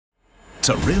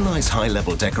To realize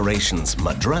high-level decoration's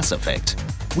MADRAS effect,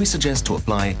 we suggest to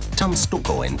apply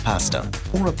TAMSTUCCO in pasta,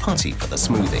 or a putty for the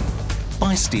smoothing,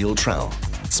 by steel trowel,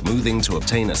 smoothing to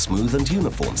obtain a smooth and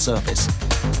uniform surface.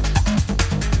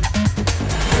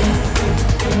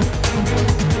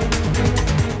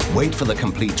 Wait for the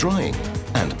complete drying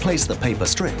and place the paper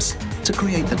strips to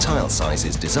create the tile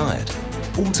sizes desired,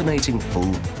 alternating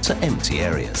full to empty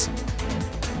areas.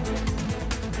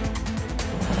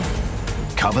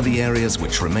 Cover the areas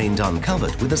which remained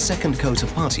uncovered with a second coat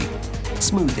of putty,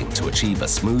 smoothing to achieve a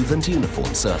smooth and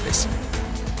uniform surface.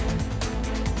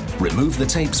 Remove the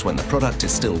tapes when the product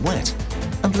is still wet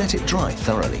and let it dry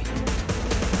thoroughly.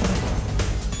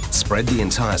 Spread the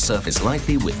entire surface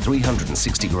lightly with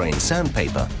 360 grain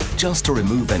sandpaper just to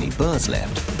remove any burrs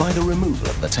left by the removal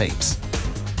of the tapes.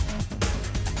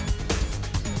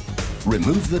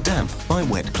 Remove the damp by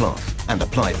wet cloth and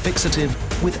apply fixative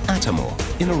with Atomor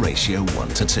in a ratio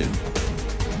 1:2.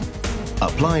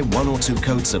 Apply 1 or 2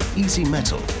 coats of easy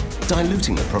metal,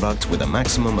 diluting the product with a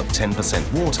maximum of 10%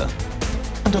 water,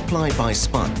 and apply by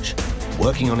sponge,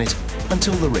 working on it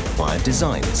until the required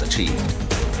design is achieved.